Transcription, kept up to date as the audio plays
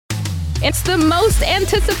It's the most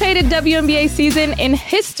anticipated WNBA season in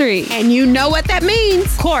history. And you know what that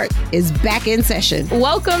means. Court is back in session.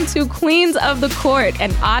 Welcome to Queens of the Court,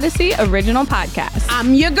 an Odyssey original podcast.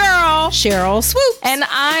 I'm your girl, Cheryl Swoop. And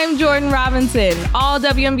I'm Jordan Robinson. All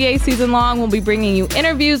WNBA season long, we'll be bringing you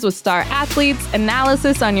interviews with star athletes,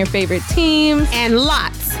 analysis on your favorite teams, and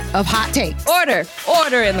lots of hot takes.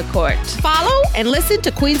 Order in the court. Follow and listen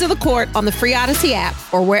to Queens of the Court on the free Odyssey app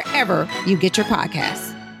or wherever you get your podcasts.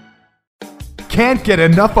 Can't get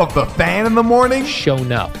enough of the fan in the morning?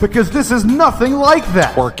 Shown up. Because this is nothing like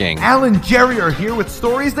that. Working. Al and Jerry are here with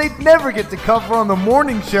stories they'd never get to cover on the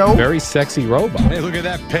morning show. Very sexy robot. Hey, look at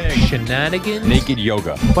that pig. Shenanigans. Naked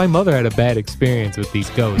yoga. My mother had a bad experience with these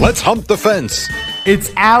ghosts. Let's hump the fence.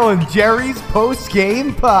 It's Al and Jerry's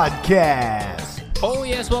post-game podcast. Oh,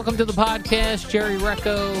 yes. Welcome to the podcast. Jerry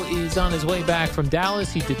Recco is on his way back from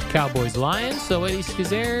Dallas. He did the Cowboys-Lions. So Eddie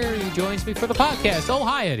Schizzare joins me for the podcast. Oh,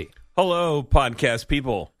 hi, Eddie. Hello, podcast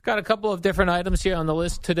people. Got a couple of different items here on the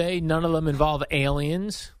list today. None of them involve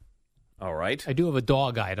aliens. All right. I do have a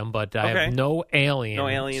dog item, but I Okay. have no aliens,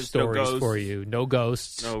 no stories ghosts. for you. No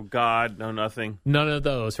ghosts. No God, no nothing. None of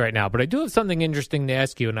those right now. But I do have something interesting to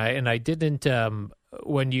ask you, and I didn't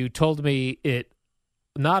when you told me it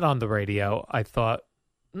not on the radio, I thought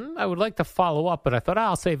I would like to follow up, but I thought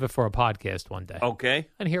I'll save it for a podcast one day. Okay.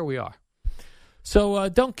 And here we are. So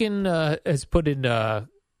Duncan has put in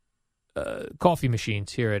coffee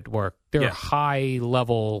machines here at work. They're Yeah.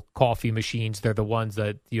 high-level coffee machines. They're the ones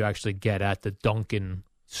that you actually get at the Duncan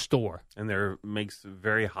store. And there makes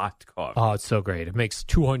very hot coffee. Oh, it's so great. It makes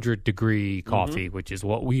 200-degree coffee, which is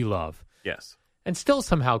what we love. Yes. And still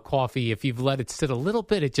somehow coffee, if you've let it sit a little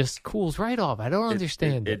bit, it just cools right off. I don't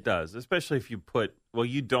understand it. It does, especially if you put, well,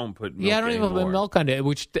 you don't put milk Yeah, I don't even anymore. put milk on it,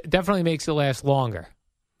 which definitely makes it last longer.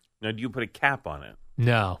 Now, do you put a cap on it?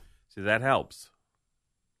 No. See, that helps.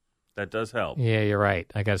 That does help. Yeah, you're right.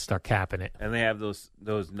 I got to start capping it. And they have those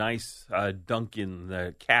nice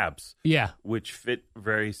Dunkin' caps, Yeah. which fit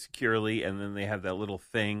very securely, and then they have that little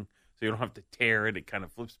thing, so you don't have to tear it. It kind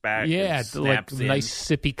of flips back Yeah, and it's like snaps in. nice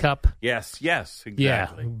sippy cup. Yes, exactly.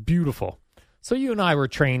 Yeah, beautiful. So you and I were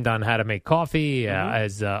trained on how to make coffee,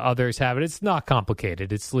 as others have it. It's not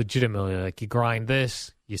complicated. It's legitimately like you grind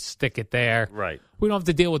this, you stick it there. Right. We don't have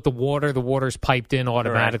to deal with the water. The water's piped in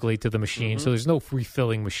automatically to the machine, so there's no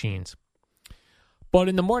refilling machines. But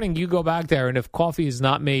in the morning, you go back there, and if coffee is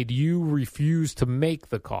not made, you refuse to make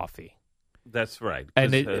the coffee. That's right.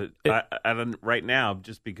 And 'Cause, I don't, right now,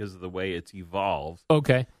 just because of the way it's evolved,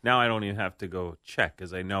 Okay. now I don't even have to go check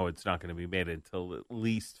because I know it's not going to be made until at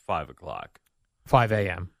least 5 o'clock. 5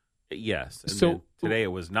 a.m. Yes. And So- then today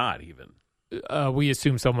it was not even. We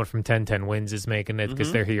assume someone from 1010 Wins is making it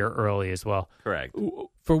because they're here early as well. Correct.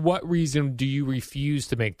 For what reason do you refuse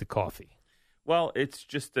to make the coffee? Well, it's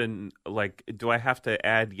just do I have to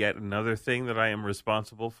add yet another thing that I am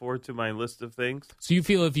responsible for to my list of things? So you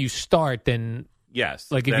feel if you start, then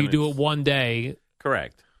Yes. like if then you do it it's- one day,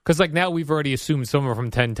 Correct. because like now we've already assumed someone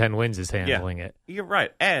from 1010 Wins is handling it. You're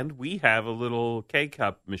right. And we have a little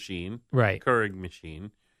K-Cup machine, Right. Keurig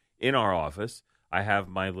machine, in our office. I have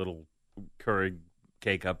my little Keurig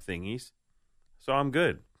K-Cup thingies. So I'm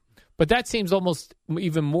good. But that seems almost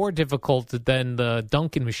even more difficult than the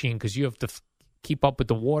Dunkin' machine because you have to keep up with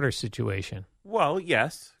the water situation. Well,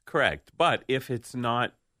 yes, correct. But if it's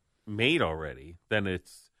not made already, then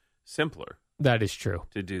it's simpler That is true.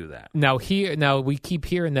 to do that. Now we keep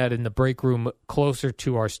hearing that in the break room closer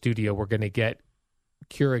to our studio, we're going to get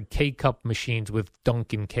Keurig K-Cup machines with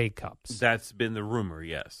Dunkin' K-Cups. That's been the rumor,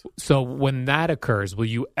 yes. So when that occurs, will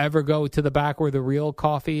you ever go to the back where the real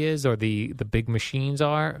coffee is or the big machines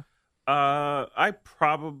are? I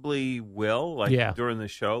probably will, Yeah. during the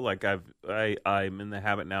show. Like I'm in the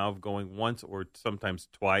habit now of going once or sometimes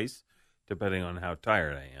twice, depending on how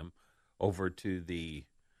tired I am, over to the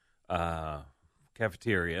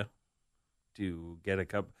cafeteria to get a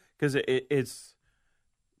cup because it's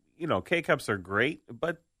K-Cups are great,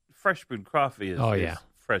 but fresh brewed coffee is, is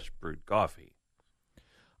fresh brewed coffee.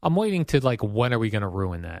 I'm waiting to when are we going to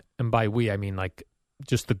ruin that? And by we, I mean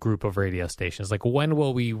just the group of radio stations. Like when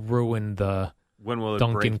will we ruin the When will it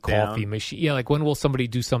Dunkin' break down? coffee machine? Yeah, when will somebody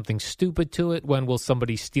do something stupid to it? When will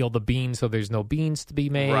somebody steal the beans so there's no beans to be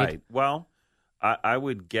made? Right. Well, I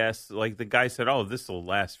would guess, the guy said, oh, this will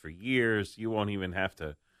last for years. You won't even have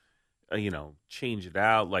to, change it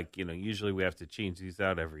out. Usually we have to change these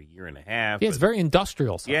out every year and a half. Yeah, it's very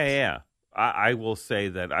industrial. Size. Yeah. I will say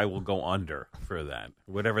that I will go under for that.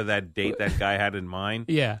 Whatever that date that guy had in mind.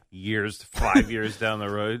 Yeah. 5 years down the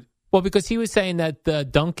road. Well, because he was saying that the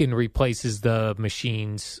Dunkin' replaces the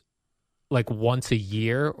machines like once a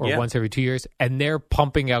year or Yeah. once every 2 years, and they're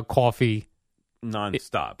pumping out coffee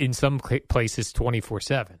nonstop. in some places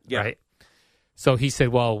 24/7, Yeah. right? So he said,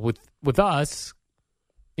 well, with us,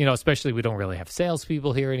 you know, especially we don't really have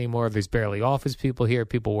salespeople here anymore. There's barely office people here.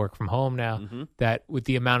 People work from home now. Mm-hmm. That with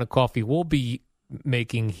the amount of coffee we'll be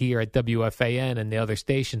making here at WFAN and the other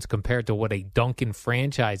stations compared to what a Dunkin'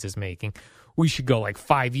 franchise is making, we should go like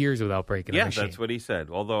 5 years without breaking a Yeah, machine. that's what he said.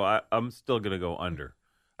 Although I'm still going to go under.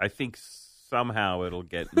 I think somehow it'll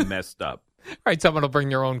get messed up. Right, someone will bring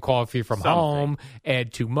their own coffee from Something. home,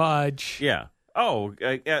 add too much. Yeah. Oh,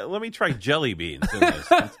 let me try jelly beans in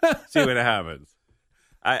this. and see what happens.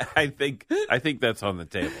 I think that's on the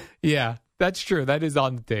table. Yeah, that's true. That is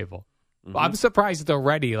on the table. Mm-hmm. I'm surprised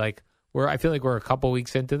already. Like I feel like we're a couple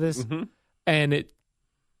weeks into this, Mm-hmm. and it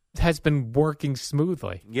has been working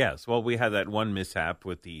smoothly. Yes. Well, we had that one mishap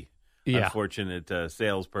with the Yeah. unfortunate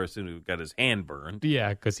salesperson who got his hand burned. Yeah,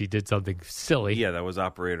 because he did something silly. Yeah, that was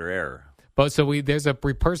operator error. But so there's a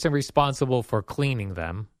person responsible for cleaning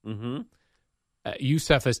them. Mm-hmm.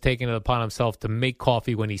 Youssef has taken it upon himself to make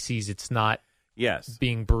coffee when he sees it's not Yes.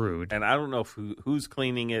 being brewed. And I don't know who's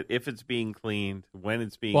cleaning it, if it's being cleaned, when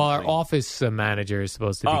it's being Well, our cleaned. office manager is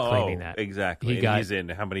supposed to be cleaning that. Exactly. He He's in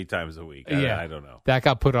how many times a week? Yeah. I don't know. That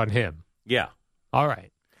got put on him. Yeah. All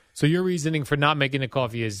right. So your reasoning for not making the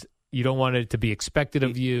coffee is you don't want it to be expected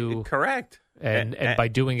of you, Correct. and by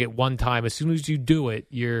doing it one time, as soon as you do it,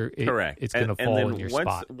 Correct. It's going to fall and in then your once,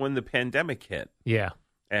 spot. when the pandemic hit, Yeah.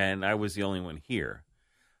 and I was the only one here,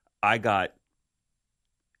 I got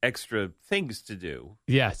extra things to do.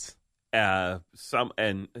 Yes. Some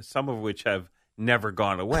of which have never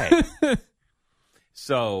gone away.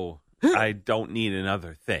 So I don't need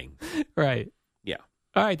another thing. Right. Yeah.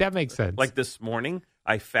 All right. That makes sense. Like this morning,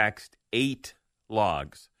 I faxed 8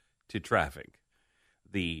 logs to traffic.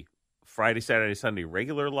 The Friday, Saturday, Sunday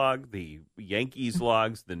regular log, the Yankees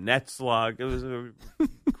logs, the Nets log. It was a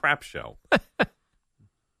crap show.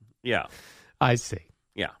 Yeah. I see.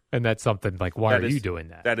 Yeah. And that's something like, why That are is- you doing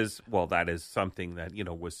that? That is something that,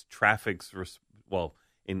 was traffic's,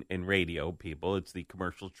 in radio people, it's the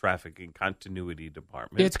commercial traffic and continuity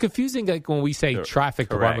department. Yeah, it's confusing, like when we say traffic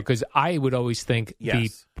department, correct. because I would always think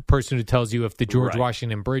Yes. the person who tells you if the George Right.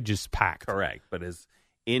 Washington Bridge is packed. Correct. But as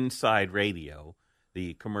inside radio,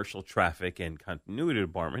 the commercial traffic and continuity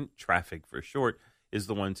department, traffic for short, is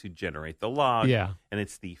the ones who generate the log. Yeah. And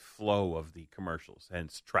it's the flow of the commercials,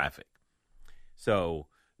 hence traffic. So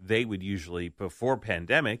they would usually, before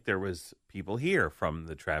pandemic, there was people here from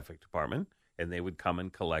the traffic department, and they would come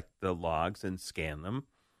and collect the logs and scan them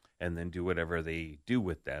and then do whatever they do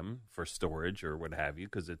with them for storage or what have you,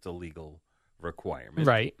 because it's a legal requirement.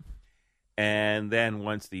 Right. And then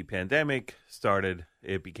once the pandemic started,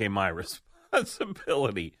 it became my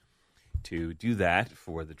responsibility to do that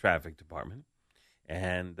for the traffic department.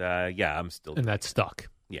 And I'm still And that's stuck.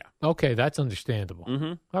 yeah. Okay, that's understandable.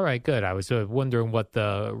 Mm-hmm. All right, good. I was wondering what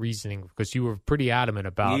the reasoning, because you were pretty adamant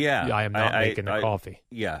about, I am not making the coffee.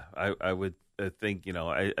 Yeah, I would think,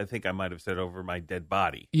 I think I might have said over my dead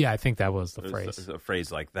body. Yeah, I think that was the It's phrase. a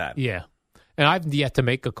phrase like that. Yeah. And I've yet to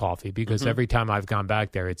make a coffee because every time I've gone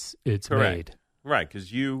back there, it's Correct. made. Right,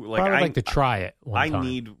 because you But I would like to try it one I time.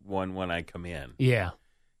 need one when I come in, Yeah.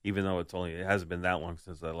 even though it hasn't been that long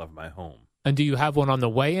since I left my home. And do you have one on the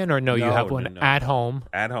way in, or no? You No, have one no. at home.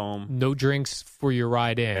 At home, No drinks for your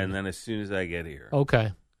ride in. and then as soon as I get here.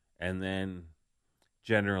 Okay. And then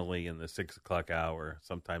generally in the 6 o'clock hour,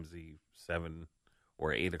 sometimes the 7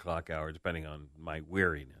 or 8 o'clock hour, depending on my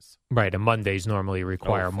weariness. Right. And Mondays normally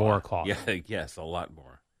require Oh, more fuck. coffee. Yeah, yes, a lot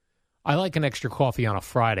more. I like an extra coffee on a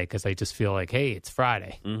Friday because I just feel like, hey, it's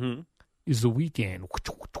Friday. Mm-hmm. It's the weekend.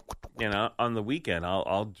 On the weekend,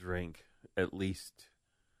 I'll drink at least.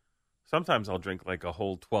 Sometimes I'll drink like a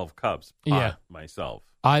whole 12 cups by myself.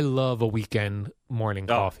 I love a weekend morning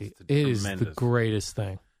coffee. it's It is the tremendous. greatest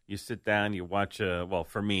thing. You sit down, you watch.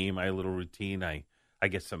 For me, my little routine, I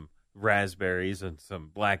get some raspberries and some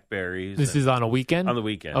blackberries. This is on a weekend? on the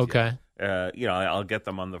weekend. Okay. I'll get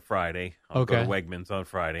them on the Friday. I'll go Okay. to Wegmans on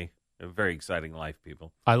Friday. A very exciting life,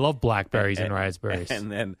 people. I love blackberries and raspberries.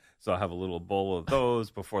 And then, so I'll have a little bowl of those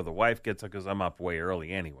before the wife gets up because I'm up way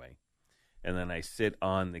early anyway. And then I sit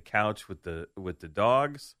on the couch with the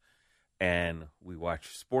dogs, and we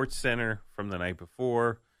watch Sports Center from the night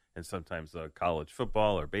before, and sometimes college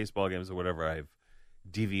football or baseball games or whatever I've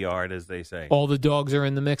DVR'd, as they say. All the dogs are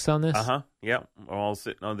in the mix on this? Uh-huh. Yeah. We're all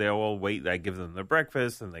sitting on, they all wait. I give them their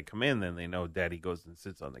breakfast, and they come in, then they know Daddy goes and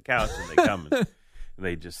sits on the couch, and they come and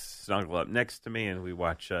they just snuggle up next to me, and we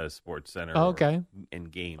watch Sports Center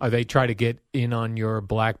and games. Are they try to get in on your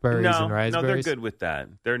blackberries and raspberries? No, they're good with that.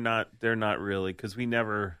 They're not really, because we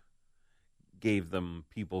never gave them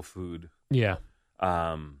people food. Yeah.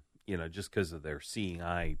 Just because of their seeing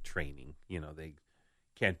eye training. They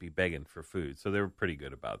can't be begging for food, so they were pretty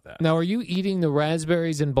good about that. Now, are you eating the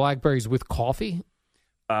raspberries and blackberries with coffee?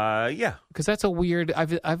 Yeah. Because that's a weird.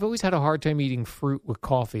 I've always had a hard time eating fruit with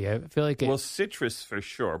coffee. I feel like citrus for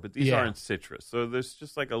sure, but these aren't citrus. So there's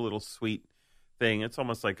just like a little sweet thing. It's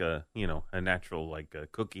almost like a natural like a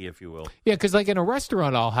cookie, if you will. Yeah, because like in a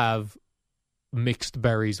restaurant, I'll have mixed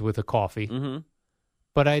berries with a coffee. Mm-hmm.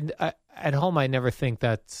 But I at home, I never think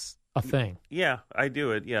that's a thing. Yeah, I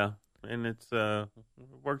do it. Yeah, and it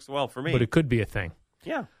works well for me. But it could be a thing.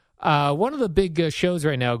 Yeah. One of the big shows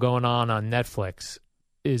right now going on Netflix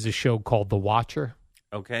is a show called The Watcher.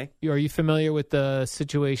 Okay. Are you familiar with the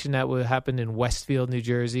situation that happened in Westfield, New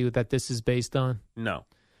Jersey, that this is based on? No.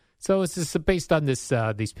 So it's just based on this.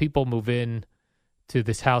 These people move in to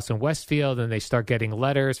this house in Westfield, and they start getting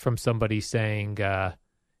letters from somebody saying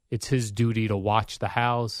it's his duty to watch the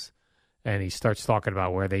house. And he starts talking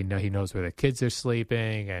about where he knows where the kids are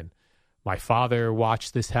sleeping. And my father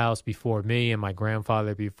watched this house before me, and my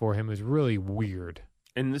grandfather before him. It was really weird.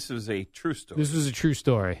 And this was a true story. This was a true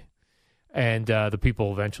story. And the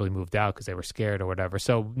people eventually moved out because they were scared or whatever.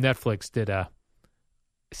 So Netflix did a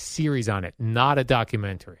series on it, not a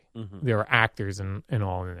documentary. Mm-hmm. There were actors and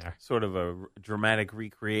all in there. Sort of a dramatic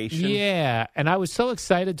recreation. Yeah. And I was so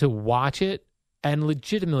excited to watch it. And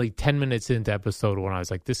legitimately 10 minutes into episode 1, I was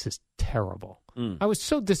like, this is terrible. I was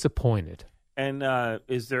so disappointed. And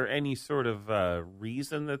is there any sort of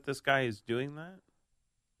reason that this guy is doing that?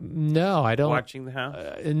 No, I don't. Watching the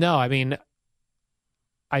house? No, I mean,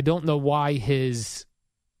 I don't know why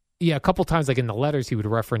a couple times, like in the letters, he would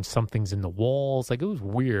reference something's in the walls. Like, it was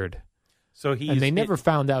weird. So and they never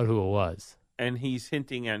found out who it was. And he's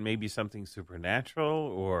hinting at maybe something supernatural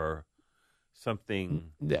or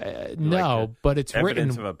something. No, but it's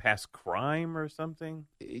evidence written of a past crime or something.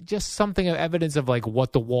 Just something of evidence of like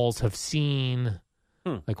what the walls have seen,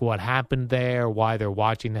 like what happened there, why they're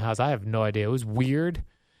watching the house. I have no idea. It was weird,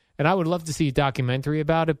 and I would love to see a documentary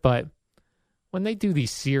about it. But when they do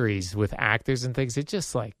these series with actors and things, it's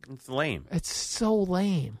just like it's lame. It's so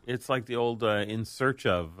lame. It's like the old In Search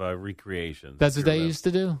of recreations. That's what they used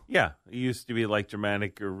to do. Yeah, it used to be like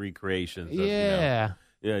dramatic recreations. Yeah.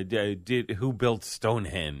 Who built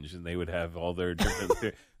Stonehenge? And they would have all their different.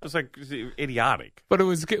 It was like idiotic. But it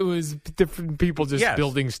was different people just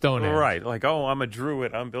building Stonehenge, right? Like, oh, I'm a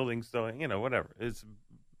druid. I'm building Stonehenge. Whatever. It's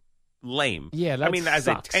lame. Yeah, that as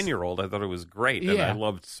a sucks. 10-year-old, I thought it was great, and I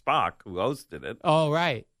loved Spock, who hosted it. Oh,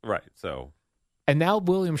 right. So, and now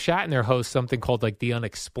William Shatner hosts something called like The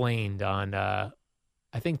Unexplained on. I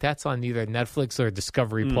think that's on either Netflix or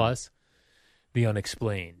Discovery Plus. The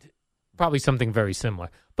Unexplained. Probably something very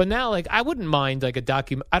similar. But now, like, I wouldn't mind like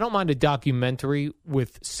I don't mind a documentary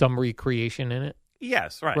with some recreation in it.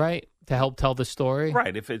 Yes, right. Right? To help tell the story.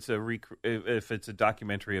 Right. If it's a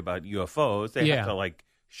documentary about UFOs, they have to like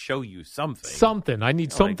show you something. Something. I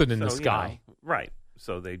need something in the sky. Right.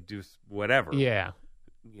 So they do whatever. Yeah.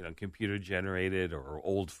 Computer generated or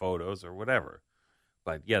old photos or whatever.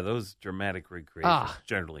 But yeah, those dramatic recreations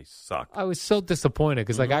generally suck. I was so disappointed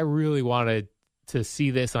because like I really wanted to see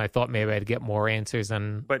this, and I thought maybe I'd get more answers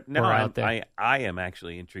than But now out there. I am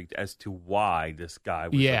actually intrigued as to why this guy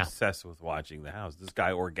was obsessed with watching the house. This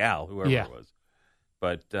guy or gal, whoever it was.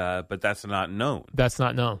 But that's not known. That's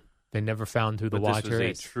not known. They never found who the watcher is. This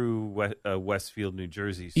was a true Westfield, New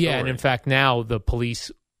Jersey story. Yeah, and in fact, now the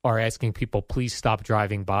police are asking people, please stop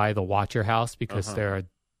driving by the Watcher house because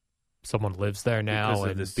someone lives there now,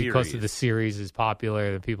 because of the series is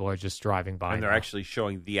popular, and people are just driving by. And they're actually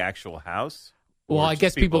showing the actual house. Well, I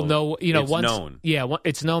guess people know. It's known. Yeah,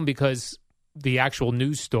 it's known because the actual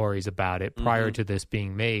news stories about it prior to this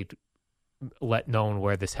being made let known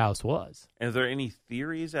where this house was. And are there any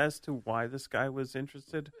theories as to why this guy was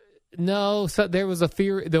interested? No, so there was a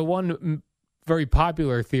theory. The one very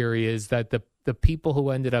popular theory is that the people who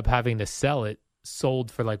ended up having to sell it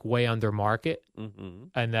sold for like way under market,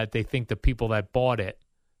 and that they think the people that bought it,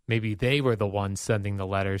 maybe they were the ones sending the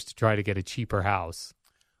letters to try to get a cheaper house.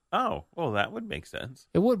 Oh, well, that would make sense.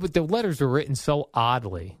 It would, but the letters were written so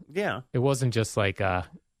oddly. Yeah. It wasn't just like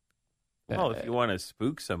well, if you want to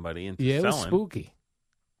spook somebody into selling. It was spooky.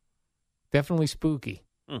 Definitely spooky.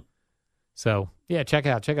 So, yeah, check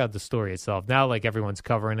out the story itself. Now, like, everyone's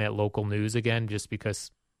covering it, local news again, just because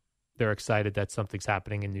they're excited that something's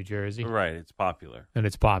happening in New Jersey. Right, it's popular. And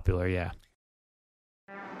it's popular, yeah.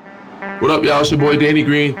 What up, y'all? It's your boy Danny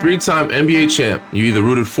Green, 3-time NBA champ. You either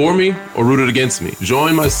rooted for me or rooted against me.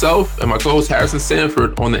 Join myself and my co-host Harrison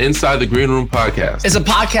Sanford on the Inside the Green Room podcast. It's a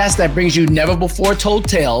podcast that brings you never-before-told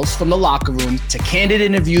tales from the locker room to candid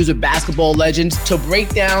interviews with basketball legends to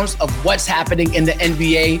breakdowns of what's happening in the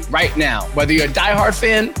NBA right now. Whether you're a diehard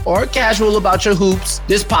fan or casual about your hoops,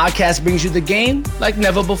 this podcast brings you the game like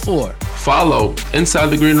never before. Follow Inside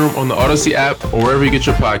the Green Room on the Odyssey app or wherever you get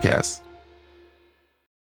your podcasts.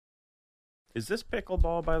 Is this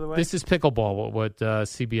pickleball, by the way? This is pickleball, what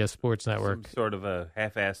CBS Sports Network. Some sort of a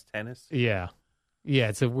half-assed tennis? Yeah. Yeah,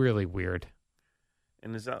 it's a really weird.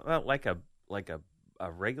 And is that like a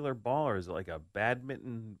regular ball, or is it like a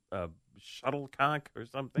badminton shuttlecock or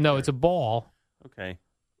something? No, it's a ball. Okay.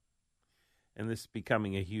 And this is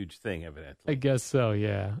becoming a huge thing, evidently. I guess so,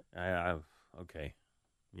 yeah. Okay.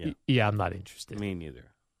 Yeah. Yeah, I'm not interested. Me neither.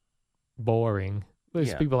 Boring.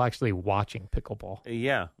 There's Yeah. people actually watching pickleball.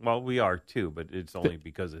 Yeah, well, we are too, but it's only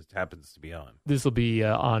because it happens to be on. This will be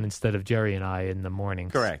on instead of Jerry and I in the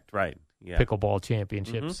mornings. Correct, right. Yeah. Pickleball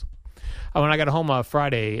championships. When I got home on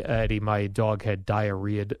Friday, Eddie, my dog had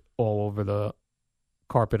diarrheaed all over the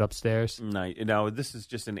carpet upstairs. Nice. Now, this is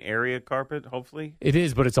just an area carpet, hopefully? It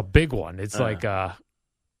is, but it's a big one. It's like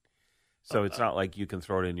So it's not like you can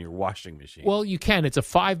throw it in your washing machine. well, you can. It's a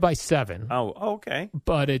 5x7. Oh, okay.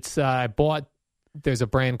 But it's I bought. There's a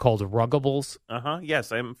brand called Ruggables.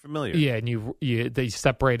 Yes, I'm familiar. Yeah, and they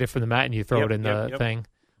separate it from the mat and you throw it in the yep. thing.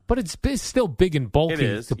 But it's still big and bulky It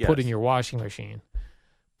is, to put in yes. your washing machine.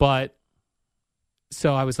 But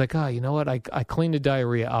so I was like, you know what? I cleaned the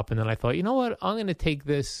diarrhea up, and then I thought, you know what? I'm going to take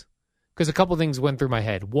this because a couple things went through my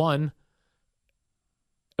head. One,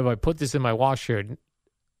 if I put this in my washer,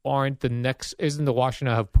 isn't the washer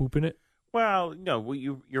now have poop in it? Well, no,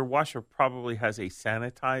 your washer probably has a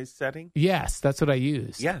sanitized setting. Yes, that's what I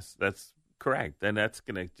used. Yes, that's correct. And that's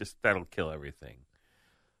that'll kill everything.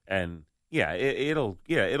 And yeah, it'll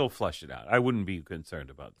flush it out. I wouldn't be concerned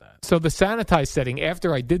about that. So the sanitized setting,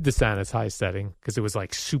 after I did the sanitized setting, because it was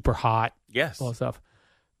like super hot, Yes. all that stuff,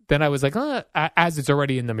 then I was like, as it's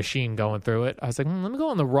already in the machine going through it, I was like, let me go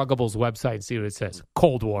on the Ruggables website and see what it says.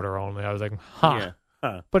 Cold water only. I was like, Yeah.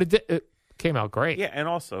 Huh. But it came out great. Yeah, and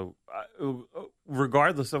also,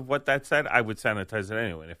 regardless of what that said, I would sanitize it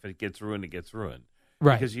anyway. And if it gets ruined, it gets ruined.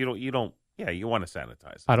 Right. Because you don't. Yeah, you want to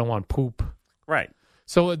sanitize it. I don't want poop. Right.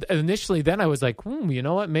 So initially, then I was like, you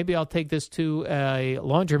know what? Maybe I'll take this to a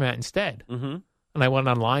laundromat instead. Mm-hmm. And I went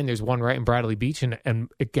online. There's one right in Bradley Beach, and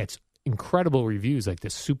it gets incredible reviews, like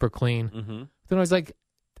this super clean. Mm-hmm. Then I was like,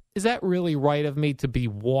 is that really right of me to be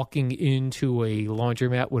walking into a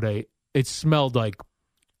laundromat with it smelled like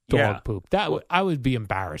dog poop? I would be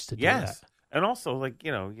embarrassed to do that. And also,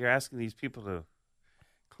 you're asking these people to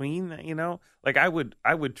clean that, like I would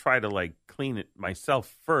try to clean it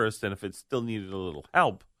myself first, and if it still needed a little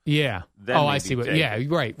help, yeah. then I see what. Yeah,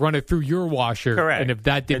 right. Run it through your washer. Correct. And if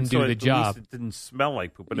that didn't do the job, at least it didn't smell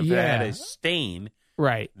like poop. But if it had a stain,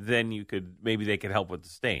 right, then maybe they could help with the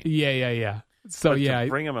stain. Yeah. So but yeah, to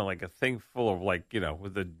bring them in a thing full of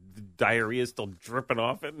with the diarrhea still dripping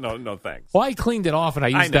off it. No thanks. Well, I cleaned it off, and I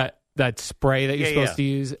used that spray that you're supposed to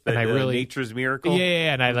use, and I really Nature's Miracle.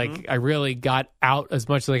 Yeah, and I really got out as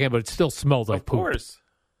much as I can, but it still smelled like poop. Of course.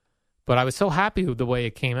 But I was so happy with the way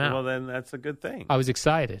it came out. Well, then that's a good thing. I was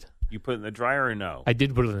excited. You put it in the dryer or no? I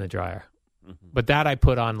did put it in the dryer, but that I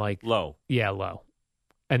put on low. Yeah, low,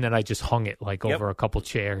 and then I just hung it over a couple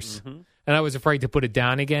chairs, Mm-hmm. and I was afraid to put it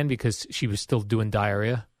down again because she was still doing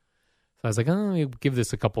diarrhea. So I was like, let me give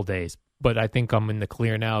this a couple days. But I think I'm in the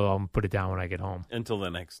clear now. I'll put it down when I get home. Until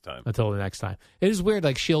the next time. It is weird.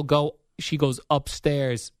 She goes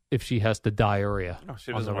upstairs if she has the diarrhea. Oh,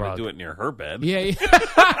 she doesn't want to do it near her bed. Yeah.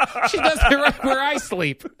 She does it right where I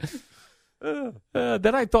sleep. Then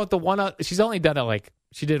I thought she's only done it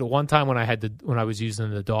she did it one time when I was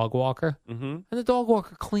using the dog walker. Mm-hmm. And the dog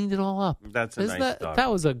walker cleaned it all up. That's a nice dog.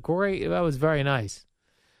 That was very nice.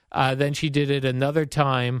 Then she did it another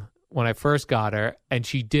time when I first got her, and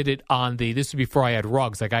she did it on this was before I had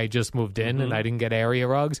rugs. I had just moved in and I didn't get area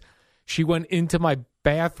rugs. She went into my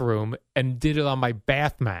bathroom and did it on my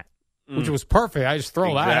bath mat, which was perfect. I just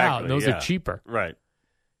throw that out, and those are cheaper. Right.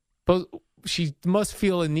 But she must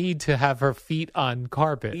feel a need to have her feet on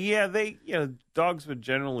carpet. Yeah, dogs would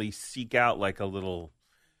generally seek out a little,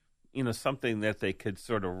 something that they could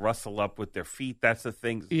sort of rustle up with their feet. That's the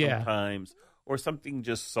thing sometimes. Or something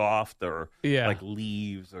just soft, or like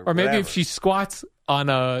leaves, or maybe whatever. if she squats on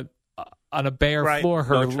a bare floor,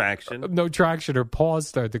 no traction, her paws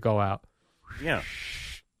start to go out. Yeah,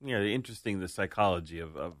 interesting, the psychology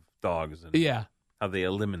of dogs and how they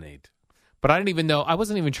eliminate. But I didn't even know. I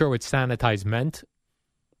wasn't even sure what sanitize meant.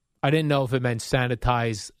 I didn't know if it meant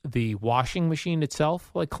sanitize the washing machine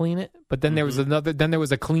itself, like clean it. But then there was there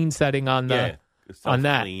was a clean setting on the on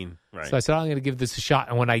that. Clean. Right. So I said, I'm going to give this a shot.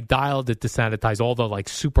 And when I dialed it to sanitize, all the like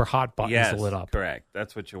super hot buttons lit up. Correct.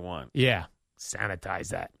 That's what you want. Yeah. Sanitize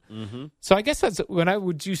that. Mm-hmm. So I guess that's when I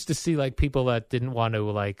would used to see like people that didn't want to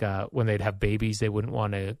like when they'd have babies, they wouldn't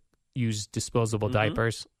want to use disposable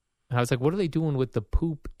diapers. And I was like, what are they doing with the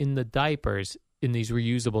poop in the diapers in these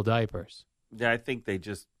reusable diapers? Yeah, I think they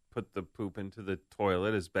just put the poop into the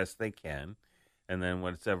toilet as best they can, and then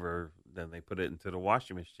then they put it into the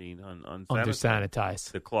washing machine on Under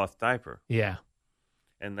sanitize the cloth diaper. Yeah.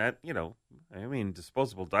 And that,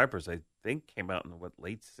 disposable diapers, I think, came out in the,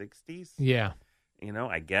 late 60s? Yeah.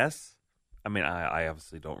 I guess. I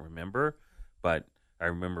obviously don't remember, but I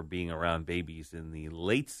remember being around babies in the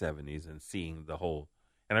late 70s and seeing the whole,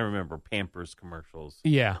 and I remember Pampers commercials.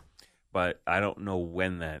 Yeah. But I don't know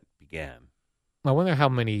when that began. I wonder how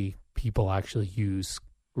many people actually use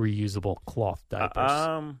reusable cloth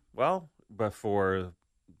diapers. Well, before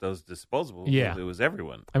those disposables, it was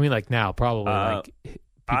everyone. I mean, like now, probably like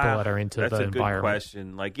people that are into the environment. That's a good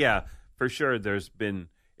question. Like, yeah, for sure.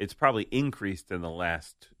 It's probably increased in the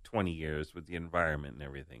last 20 years with the environment and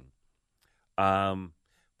everything. But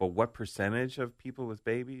what percentage of people with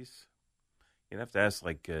babies? You'd have to ask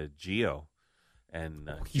like Gio and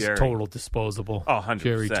he's Jerry. Total disposable. Oh, 100%.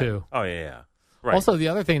 Jerry too. Oh yeah. Right. Also, the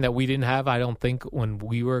other thing that we didn't have, I don't think, when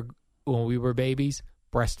we were babies,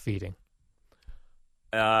 breastfeeding.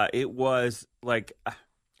 It was like,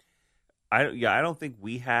 I don't think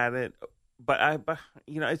we had it, but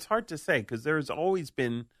it's hard to say because there's always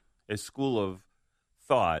been a school of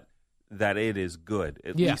thought that it is good,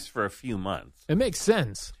 at least for a few months. It makes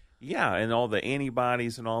sense. Yeah, and all the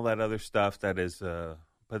antibodies and all that other stuff that is,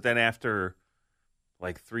 but then after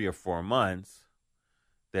like 3 or 4 months,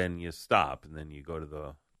 then you stop and then you go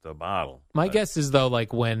to the bottle. My guess is though,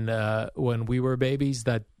 like when we were babies,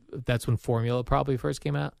 that's when formula probably first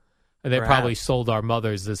came out, and they probably sold our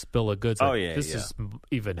mothers this bill of goods. Like, this is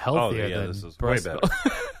even healthier than this is breast way better.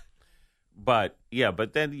 But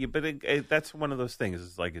that's one of those things.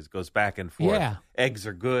 It's like it goes back and forth. Yeah. Eggs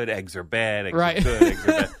are good, eggs are bad. Eggs right. are good, eggs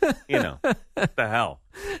are bad. What the hell?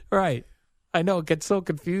 Right. I know, it gets so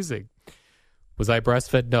confusing. Was I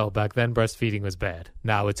breastfed? No, back then breastfeeding was bad.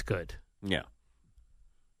 Now it's good. Yeah.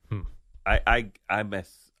 I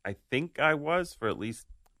think I was for at least.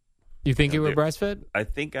 You think you were breastfed? I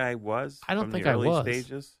think I was. I don't from think the I early was.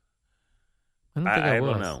 Stages. I don't think I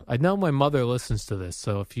was. don't know. I know my mother listens to this,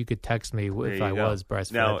 so if you could text me if I was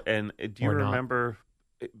breastfed. Now, and do you or not. remember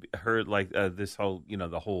her like this whole,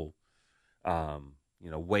 the whole,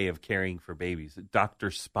 way of caring for babies? Dr.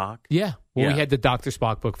 Spock. Yeah. Well, we had the Dr.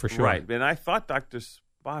 Spock book for sure. Right. And I thought Dr.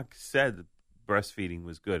 Spock said that breastfeeding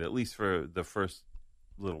was good, at least for the first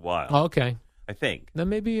little while. Oh, okay. I think. Then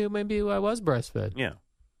maybe I was breastfed. Yeah.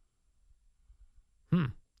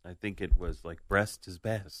 I think it was like breast is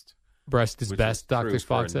best. Breast is best, Dr.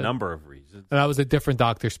 Spock said. For a number of reasons. And that was a different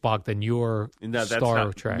Dr. Spock than your that's Star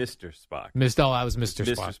not Trek. Mr. Spock. That was Mr.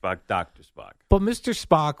 Spock. Mr. Spock, Dr. Spock. But Mr.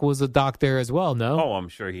 Spock was a doctor as well, no? Oh, I'm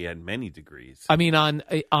sure he had many degrees. I mean,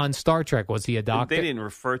 on Star Trek, was he a doctor? They didn't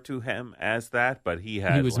refer to him as that, but he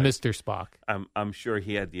had. He was Mr. Spock. I'm sure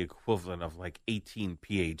he had the equivalent of like 18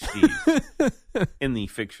 PhDs in the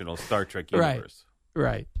fictional Star Trek universe.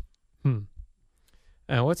 Right.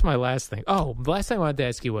 What's my last thing? Oh, the last thing I wanted to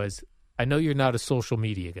ask you was, I know you're not a social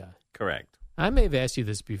media guy. Correct. I may have asked you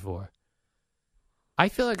this before. I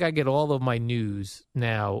feel like I get all of my news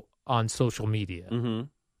now on social media.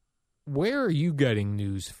 Mm-hmm. Where are you getting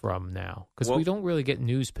news from now? Because we don't really get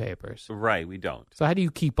newspapers. Right, we don't. So how do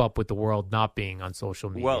you keep up with the world not being on social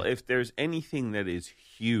media? Well, if there's anything that is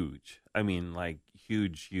huge, I mean like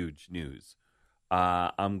huge news,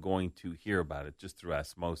 I'm going to hear about it just through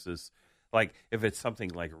osmosis. Like, if it's something,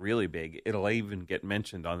 like, really big, it'll even get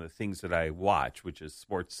mentioned on the things that I watch, which is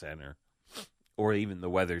SportsCenter or even the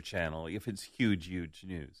Weather Channel, if it's huge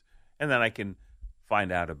news. And then I can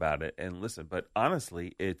find out about it and listen. But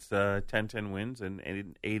honestly, it's 1010 wins and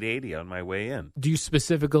 880 on my way in. Do you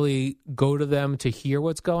specifically go to them to hear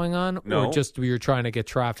what's going on? No. Or just you're trying to get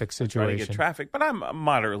traffic situation? I'm trying to get traffic, but I'm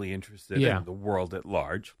moderately interested in the world at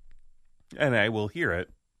large. And I will hear it.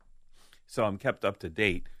 So I'm kept up to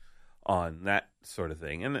date on that sort of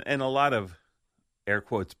thing. And a lot of, air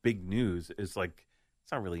quotes, big news is like,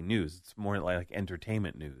 it's not really news. It's more like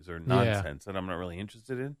entertainment news or nonsense that I'm not really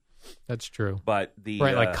interested in. That's true. But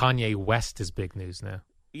like Kanye West is big news now.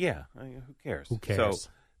 Yeah. I mean, who cares? Who cares?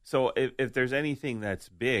 So if there's anything that's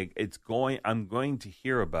big, I'm going to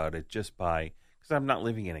hear about it just because I'm not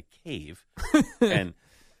living in a cave. And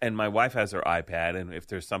And my wife has her iPad, and if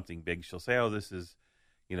there's something big, she'll say, "Oh, this is,"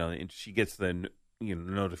 and she gets the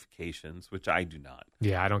notifications, which I do not.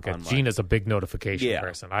 Yeah, I don't get. Gina's a big notification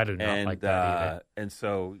person. I do not like that either. And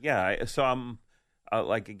so, so I'm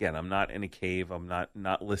again, I'm not in a cave. I'm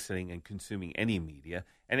not listening and consuming any media,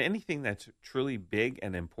 and anything that's truly big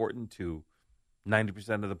and important to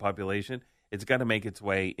 90% of the population, it's got to make its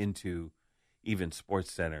way into even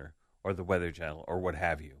SportsCenter or the Weather Channel or what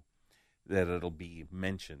have you. That it'll be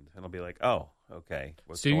mentioned, and I'll be like, "Oh, okay."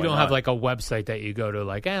 So you don't have like a website that you go to,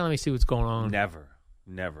 like, let me see what's going on.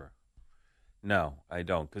 Never. No, I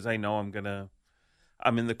don't, because I know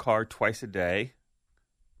I'm in the car twice a day,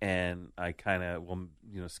 and I kind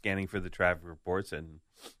of scanning for the traffic reports, and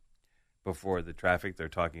before the traffic, they're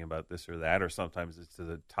talking about this or that, or sometimes it's to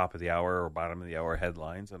the top of the hour or bottom of the hour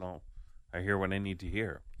headlines, and I hear what I need to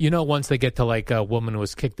hear. Once they get to like a woman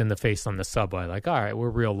was kicked in the face on the subway, like, all right, we're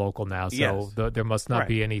real local now, so there must not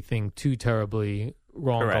be anything too terribly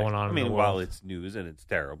wrong going on. I mean, in the while world. it's news and it's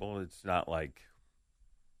terrible, it's not like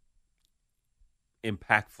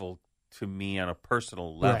impactful to me on a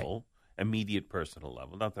personal level, immediate personal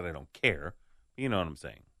level. Not that I don't care, but you know what I'm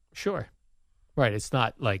saying. Sure. Right. It's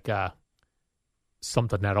not like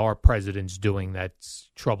something that our president's doing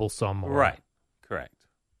that's troublesome. Right. Correct.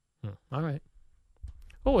 All right.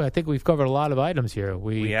 Oh, I think we've covered a lot of items here.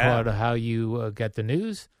 We covered how you get the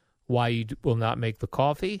news, why you will not make the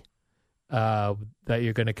coffee, that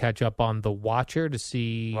you're going to catch up on The Watcher to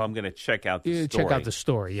see. Well, I'm going to check out the story. Check out the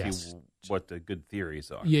story, yes. See what the good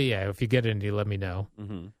theories are. Yeah. If you get into it, let me know.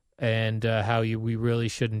 Mm-hmm. And how we really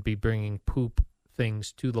shouldn't be bringing poop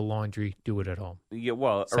things to the laundry. Do it at home. Yeah,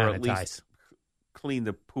 well, sanitize. Or at least clean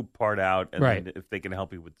the poop part out, and then if they can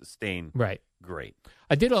help you with the stain, great.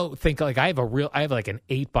 I did think like I have like an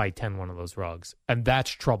 8x10 one of those rugs, and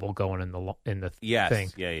that's trouble going in the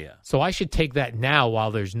thing. Yeah. So I should take that now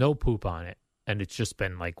while there's no poop on it, and it's just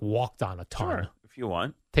been like walked on a ton. Sure, if you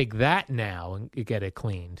want, take that now and get it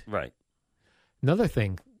cleaned. Right. Another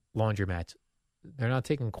thing, laundromats, they're not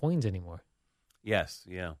taking coins anymore. Yes.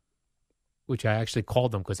 Yeah. Which I actually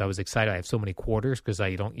called them because I was excited. I have so many quarters because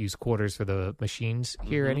I don't use quarters for the machines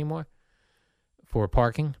here anymore for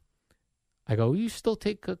parking. I go, you still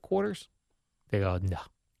take quarters? They go, no.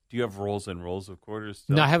 Do you have rolls and rolls of quarters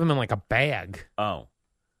still? No, I have them in like a bag. Oh.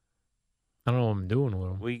 I don't know what I'm doing with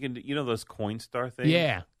them. Well, you can, those Coinstar things?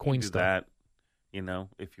 Yeah, Coinstar. That,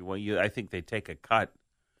 if you want. I think they take a cut.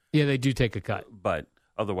 Yeah, they do take a cut. But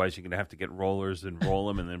otherwise, you're going to have to get rollers and roll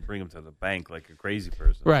them and then bring them to the bank like a crazy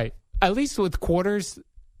person. Right. At least with quarters,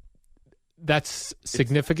 that's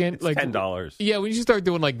significant. It's like $10. Yeah, when you start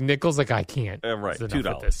doing like nickels, like I can't. Right, $2.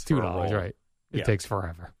 $2, right? It takes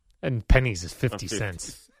forever. And pennies is 50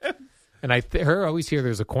 cents. And I always hear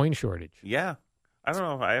there's a coin shortage. Yeah, I don't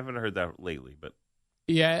know. I haven't heard that lately, but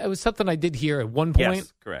yeah, it was something I did hear at one point.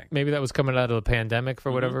 Yes, correct. Maybe that was coming out of the pandemic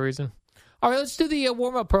for whatever reason. All right, let's do the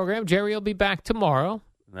warm-up program. Jerry will be back tomorrow.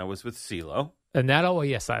 And that was with CeeLo. And that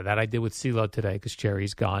I did with CeeLo today because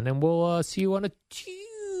Jerry's gone. And we'll see you on a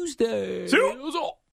Tuesday. See you.